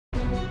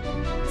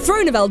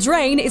Throne of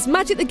Eldraine is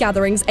Magic the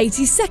Gathering's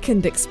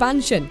 82nd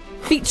expansion,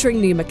 featuring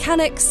new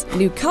mechanics,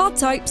 new card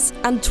types,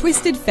 and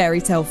twisted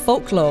fairy tale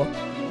folklore.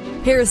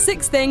 Here are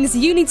 6 things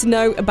you need to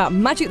know about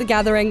Magic the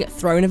Gathering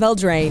Throne of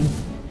Eldraine.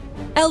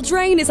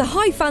 Eldraine is a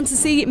high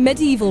fantasy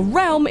medieval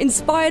realm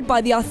inspired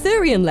by the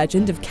Arthurian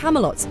legend of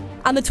Camelot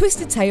and the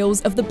twisted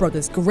tales of the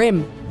Brothers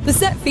Grimm. The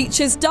set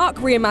features dark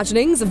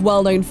reimaginings of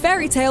well-known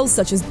fairy tales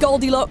such as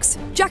Goldilocks,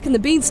 Jack and the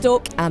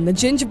Beanstalk, and the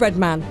Gingerbread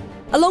Man,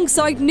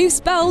 alongside new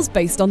spells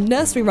based on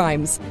nursery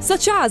rhymes,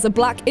 such as a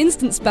black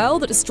instant spell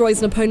that destroys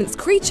an opponent's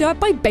creature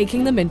by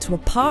baking them into a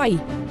pie.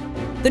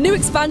 The new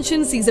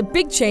expansion sees a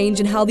big change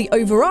in how the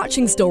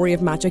overarching story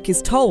of Magic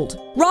is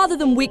told. Rather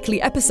than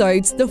weekly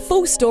episodes, the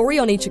full story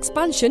on each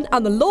expansion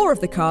and the lore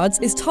of the cards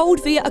is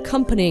told via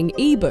accompanying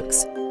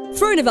ebooks.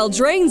 Throne of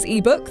Eldraine's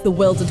ebook, The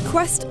Wildered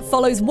Quest,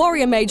 follows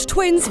warrior mage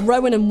twins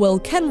Rowan and Will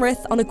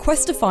Kenrith on a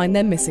quest to find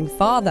their missing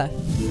father.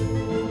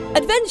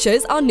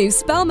 Adventures are new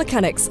spell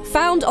mechanics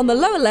found on the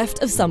lower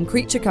left of some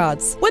creature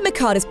cards. When the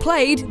card is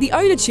played, the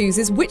owner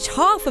chooses which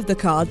half of the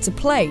card to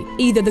play,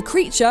 either the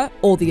creature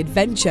or the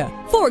adventure.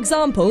 For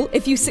example,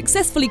 if you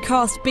successfully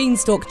cast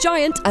Beanstalk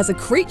Giant as a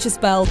creature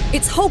spell,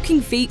 its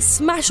hulking feet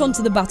smash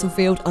onto the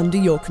battlefield under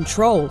your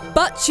control.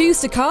 But choose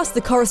to cast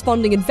the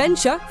corresponding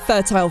adventure,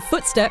 Fertile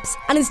Footsteps,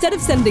 and instead of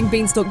sending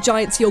Beanstalk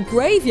Giant to your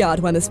graveyard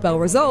when the spell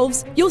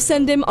resolves, you'll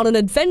send him on an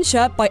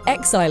adventure by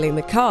exiling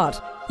the card.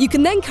 You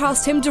can then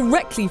cast him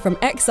directly from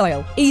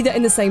exile, either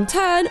in the same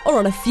turn or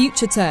on a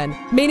future turn,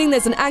 meaning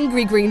there's an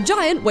angry green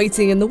giant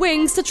waiting in the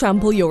wings to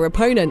trample your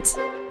opponent.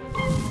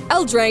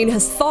 Eldraine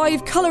has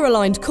 5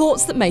 colour-aligned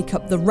courts that make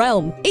up the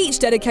realm, each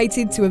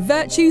dedicated to a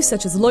virtue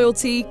such as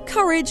loyalty,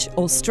 courage,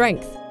 or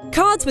strength.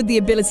 Cards with the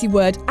ability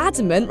word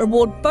Adamant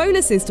reward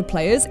bonuses to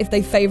players if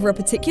they favour a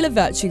particular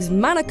virtue's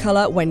mana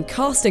colour when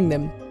casting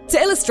them. To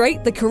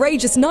illustrate, the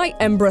Courageous Knight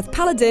Embereth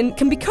Paladin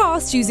can be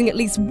cast using at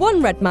least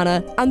 1 red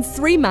mana and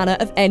 3 mana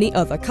of any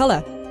other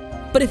colour.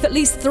 But if at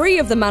least 3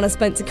 of the mana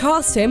spent to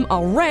cast him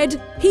are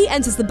red, he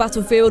enters the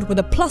battlefield with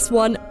a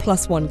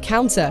 +1/+1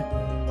 counter.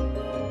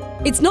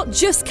 It's not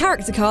just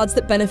character cards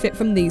that benefit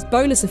from these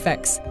bonus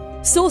effects.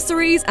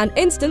 Sorceries and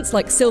instants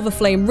like Silver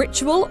Flame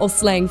Ritual or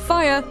Slaying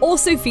Fire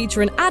also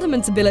feature an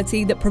Adamant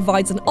ability that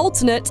provides an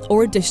alternate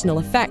or additional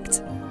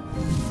effect.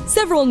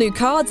 Several new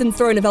cards in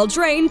Throne of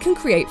Eldraine can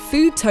create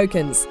food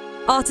tokens,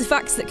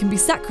 artifacts that can be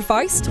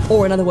sacrificed,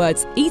 or in other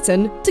words,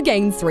 eaten, to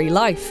gain 3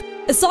 life.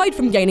 Aside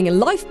from gaining a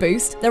life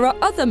boost, there are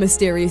other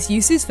mysterious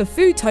uses for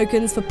food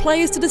tokens for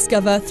players to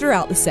discover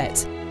throughout the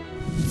set.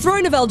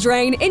 Throne of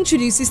Eldraine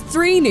introduces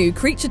 3 new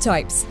creature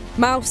types: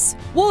 Mouse,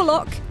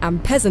 Warlock,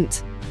 and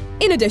Peasant.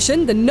 In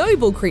addition, the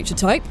Noble creature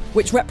type,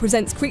 which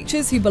represents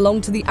creatures who belong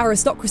to the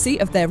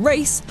aristocracy of their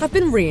race, have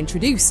been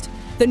reintroduced.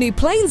 The new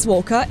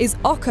Planeswalker is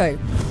Okko,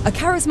 a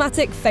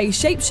charismatic Fey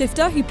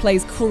shapeshifter who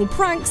plays cruel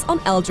pranks on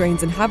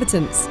Eldraine's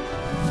inhabitants.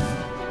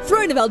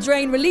 Throne of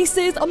Eldraine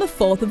releases on the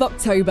 4th of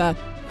October.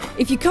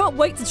 If you can't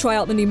wait to try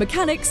out the new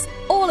mechanics,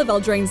 all of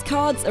Eldraine's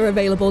cards are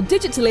available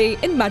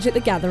digitally in Magic the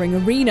Gathering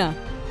Arena.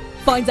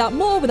 Find out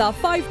more with our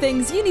 5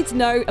 things you need to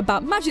know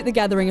about Magic the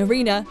Gathering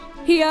Arena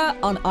here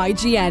on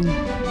IGN.